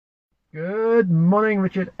Good morning,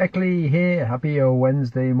 Richard Eckley here. Happy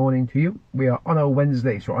Wednesday morning to you. We are on a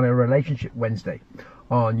Wednesday, so on a relationship Wednesday,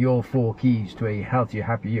 on your 4 keys to a healthier,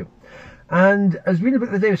 happier you. And as reading a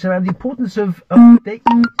book the day was saying, the importance of date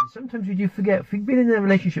nights. Sometimes we do forget. If we've been in a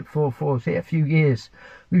relationship for say a few years,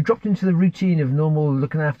 we've dropped into the routine of normal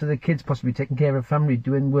looking after the kids, possibly taking care of family,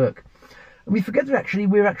 doing work. And we forget that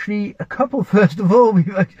we're actually a couple. First of all,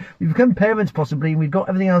 we've become parents possibly, and we've got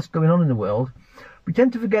everything else going on in the world. We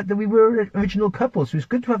tend to forget that we were an original couple, so it's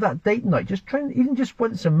good to have that date night. Just try and, even just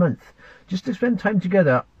once a month, just to spend time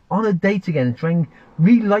together on a date again and try and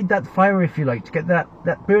relight that fire, if you like, to get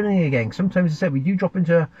that burning again. Sometimes, as I said, we do drop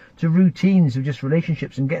into routines of just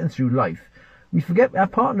relationships and getting through life. We forget our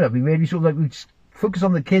partner. We really we just focus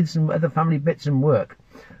on the kids and other family bits and work.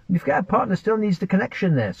 We forget our partner still needs the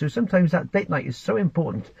connection there. So sometimes that date night is so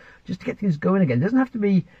important just to get things going again. It doesn't have to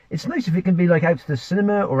be, it's nice if it can be like out to the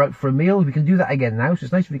cinema or out for a meal. We can do that again now, so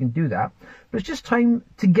it's nice if we can do that. But it's just time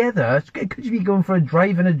together. It could be going for a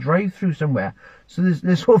drive and a drive-through somewhere. So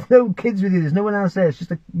there's sort of no kids with you. There's no one else there. It's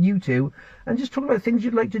just you two. And just talk about things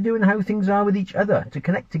you'd like to do and how things are with each other to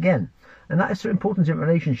connect again. And that is so important in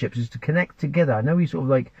relationships, is to connect together. I know we sort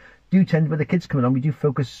of do tend, when the kids come along, we do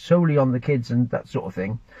focus solely on the kids and that sort of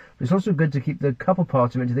thing. But it's also good to keep the couple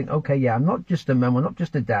part of it, to think, okay, yeah, I'm not just a mum, I'm not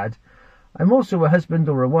just a dad. I'm also a husband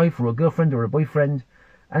or a wife or a girlfriend or a boyfriend.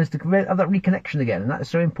 And it's to have that reconnection again. And that is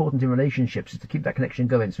so important in relationships, is to keep that connection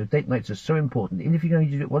going. So date nights are so important. Even if you're going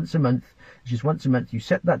to do it once a month, it's just once a month, you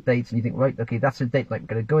set that date and you think, right, okay, that's a date night. We're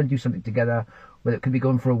going to go and do something together. Whether it could be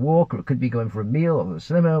going for a walk, or it could be going for a meal or a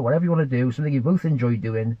cinema, whatever you want to do, something you both enjoy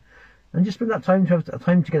doing. And just spend that time to have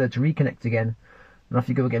time together to reconnect again. And off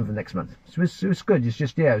you go again for next month. So it's good. It's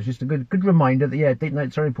just a good reminder that, yeah, date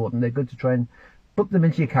nights are important. They're good to try and book them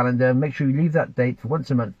into your calendar. Make sure you leave that date for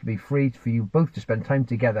once a month to be free for you both to spend time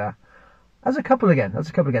together as a couple again.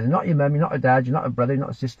 You're not your mum, you're not a dad, you're not a brother, you're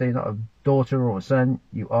not a sister, you're not a daughter or a son.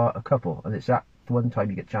 You are a couple. And it's that one time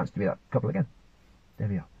you get a chance to be that couple again. There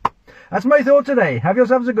we are. That's my thought today. Have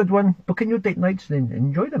yourselves a good one. Book in your date nights and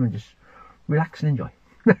enjoy them and just relax and enjoy.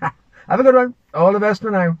 Have a good one. All the best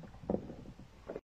for now.